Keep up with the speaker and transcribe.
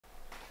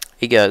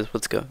Hey guys,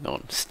 what's going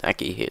on?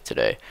 Snacky here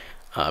today,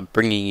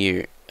 bringing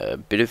you a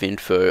bit of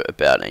info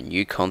about a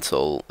new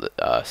console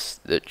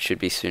that should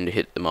be soon to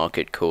hit the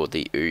market called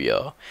the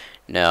OUYA.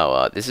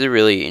 Now, this is a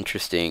really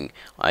interesting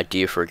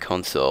idea for a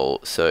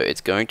console. So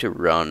it's going to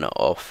run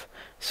off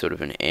sort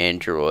of an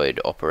Android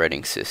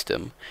operating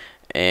system,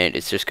 and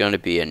it's just going to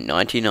be a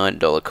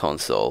 $99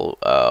 console,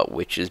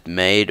 which is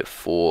made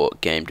for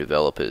game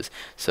developers.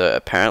 So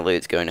apparently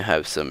it's going to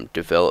have some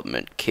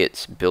development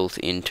kits built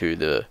into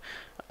the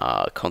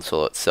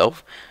console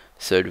itself,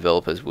 so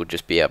developers will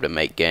just be able to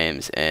make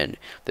games, and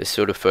they're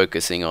sort of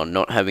focusing on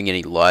not having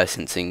any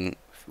licensing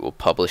or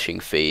publishing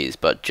fees,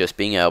 but just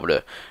being able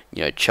to,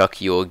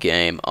 chuck your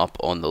game up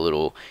on the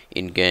little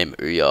in-game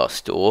OUYA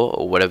store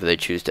or whatever they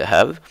choose to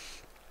have.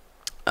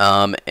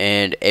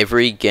 And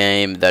every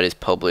game that is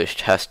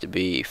published has to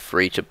be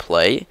free to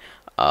play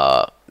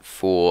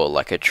for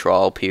like a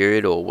trial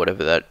period or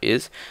whatever that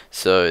is,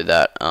 so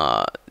that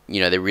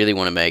they really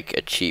want to make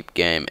a cheap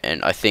game,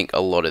 and I think a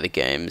lot of the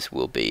games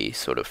will be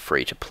sort of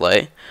free to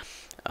play,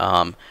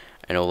 and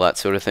all that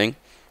sort of thing.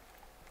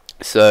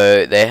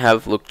 So they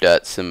have looked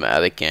at some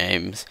other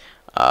games,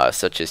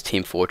 such as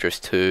Team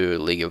Fortress 2,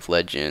 League of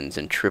Legends,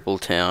 and Triple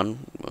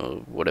Town,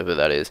 or whatever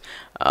that is,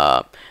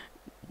 to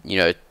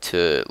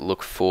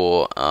look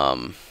for,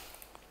 what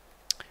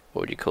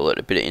would you call it,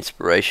 a bit of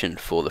inspiration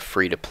for the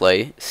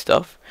free-to-play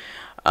stuff.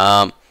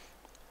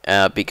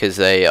 Because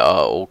they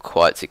are all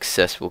quite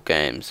successful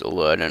games,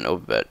 although I don't know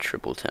about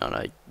Triple Town.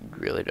 I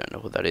really don't know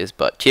what that is.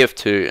 But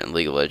TF2 and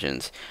League of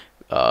Legends,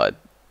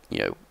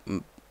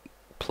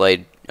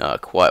 played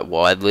quite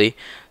widely.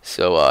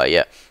 So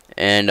yeah,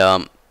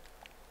 and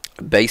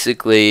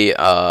basically,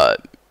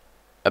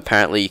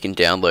 apparently you can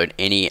download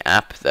any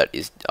app that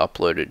is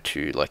uploaded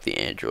to like the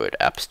Android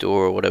App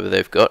Store or whatever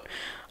they've got.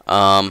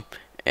 And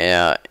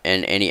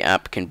any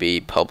app can be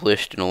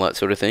published and all that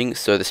sort of thing.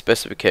 So the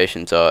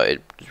specifications are,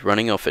 it's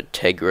running off a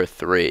Tegra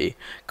 3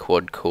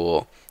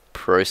 quad-core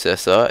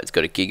processor. It's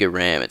got a gig of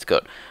RAM. It's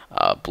got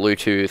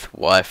Bluetooth,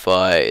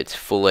 Wi-Fi. It's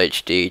full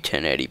HD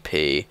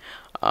 1080p.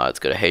 It's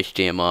got a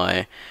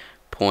HDMI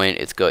point.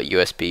 It's got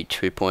USB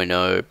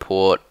 2.0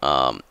 port.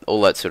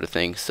 All that sort of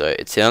thing. So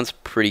it sounds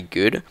pretty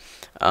good.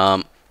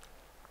 And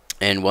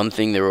one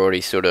thing they're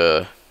already sort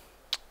of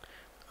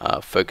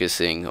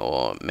focusing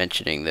or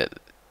mentioning that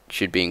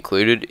should be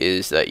included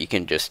is that you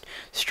can just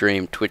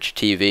stream Twitch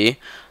TV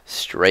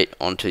straight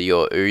onto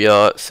your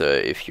OUYA. So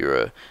if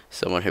you're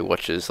someone who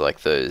watches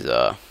like those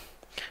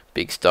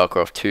big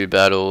StarCraft 2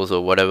 battles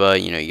or whatever,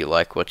 you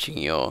like watching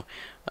your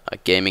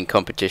gaming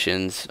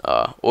competitions,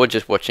 or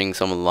just watching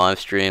someone live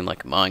stream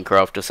like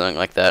Minecraft or something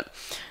like that,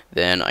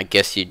 then I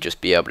guess you'd just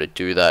be able to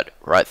do that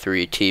right through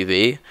your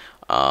TV,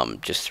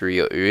 just through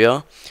your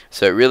OUYA.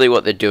 So really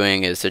what they're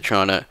doing is they're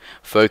trying to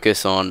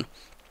focus on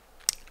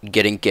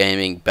getting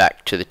gaming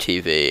back to the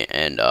TV,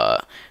 and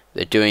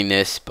they're doing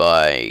this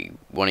by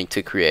wanting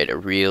to create a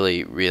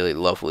really, really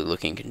lovely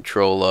looking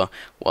controller,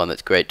 one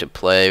that's great to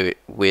play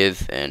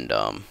with, and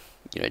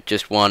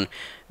just one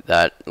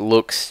that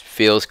looks,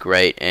 feels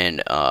great,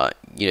 and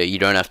you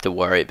don't have to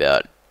worry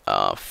about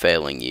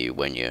failing you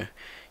when you're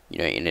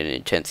in an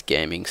intense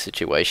gaming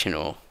situation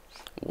or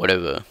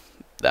whatever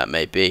that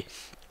may be.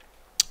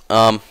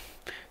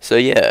 So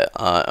yeah,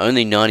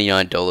 only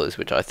 $99,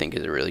 which I think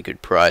is a really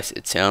good price.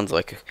 It sounds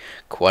like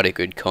quite a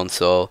good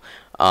console,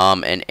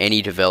 and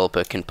any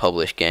developer can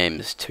publish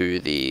games to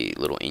the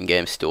little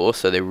in-game store.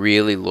 So they're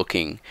really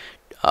looking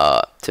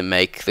to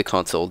make the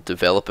console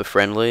developer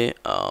friendly,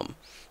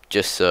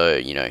 just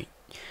so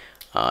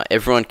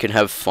everyone can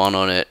have fun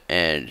on it,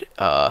 and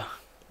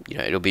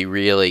it'll be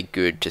really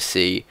good to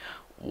see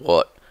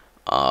what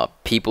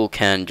people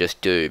can just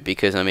do,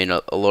 because I mean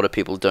a lot of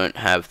people don't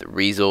have the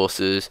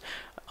resources,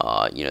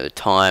 the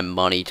time,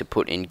 money to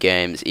put in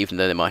games, even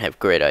though they might have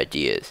great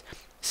ideas.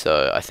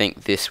 So I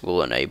think this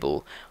will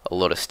enable a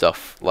lot of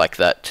stuff like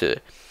that to,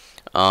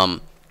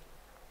 come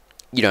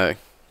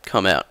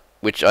out,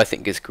 which I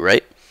think is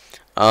great.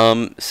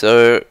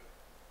 So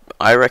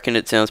I reckon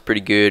it sounds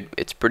pretty good.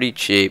 It's pretty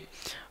cheap,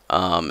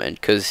 and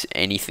because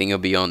anything will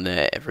be on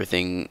there,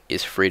 everything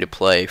is free to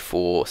play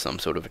for some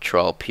sort of a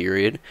trial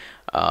period,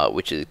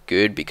 which is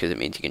good because it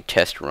means you can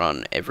test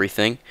run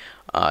everything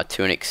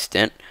to an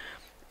extent.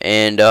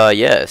 And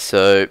yeah,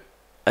 so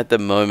at the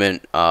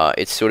moment,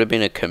 it's sort of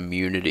been a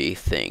community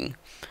thing.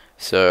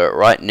 So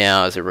right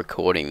now, as I'm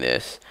recording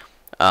this,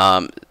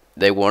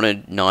 they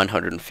wanted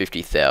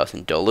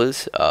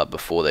 $950,000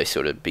 before they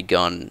sort of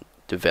begun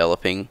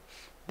developing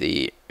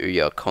the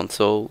OUYA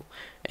console.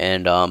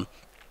 And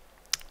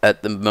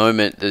at the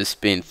moment, there's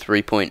been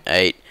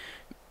 $3.8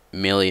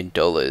 million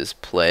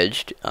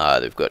pledged.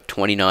 They've got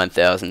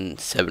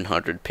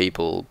 29,700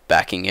 people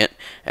backing it,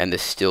 and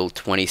there's still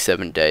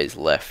 27 days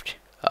left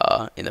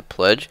in the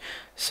pledge.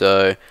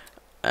 So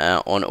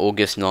on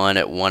August 9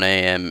 at 1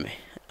 a.m.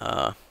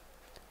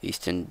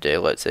 Eastern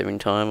Daylight Saving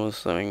Time or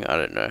something, I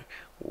don't know,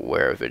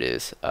 wherever it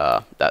is,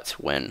 that's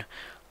when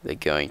they're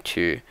going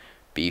to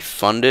be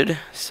funded.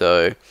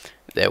 So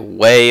they're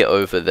way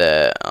over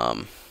their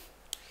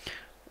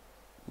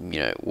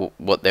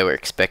what they were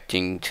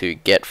expecting to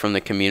get from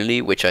the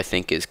community, which I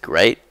think is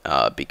great,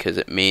 because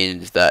it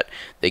means that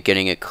they're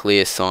getting a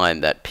clear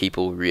sign that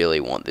people really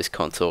want this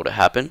console to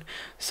happen.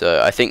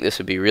 So I think this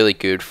would be really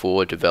good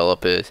for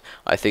developers.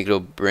 I think it'll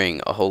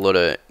bring a whole lot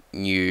of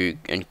new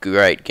and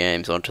great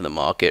games onto the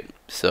market.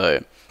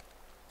 So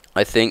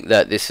I think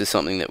that this is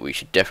something that we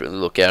should definitely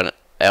look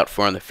out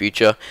for in the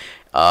future.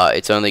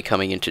 It's only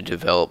coming into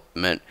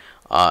development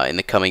in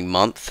the coming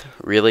month,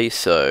 really,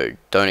 so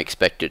don't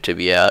expect it to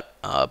be out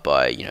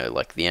by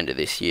like the end of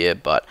this year.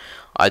 But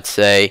I'd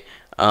say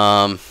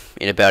in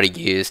about a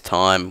year's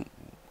time,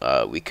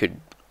 we could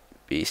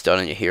be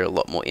starting to hear a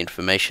lot more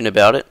information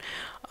about it.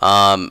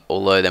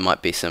 Although there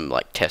might be some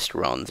like test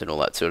runs and all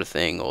that sort of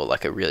thing, or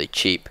like a really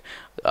cheap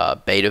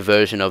beta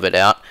version of it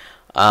out.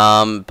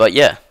 But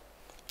yeah.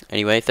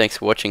 Anyway, thanks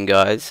for watching,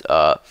 guys.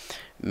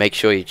 Make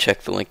sure you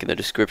check the link in the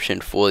description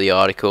for the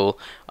article,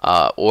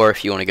 or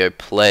if you want to go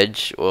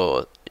pledge,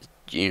 or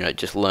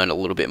just learn a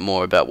little bit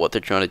more about what they're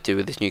trying to do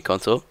with this new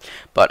console.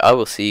 But I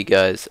will see you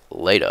guys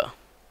later.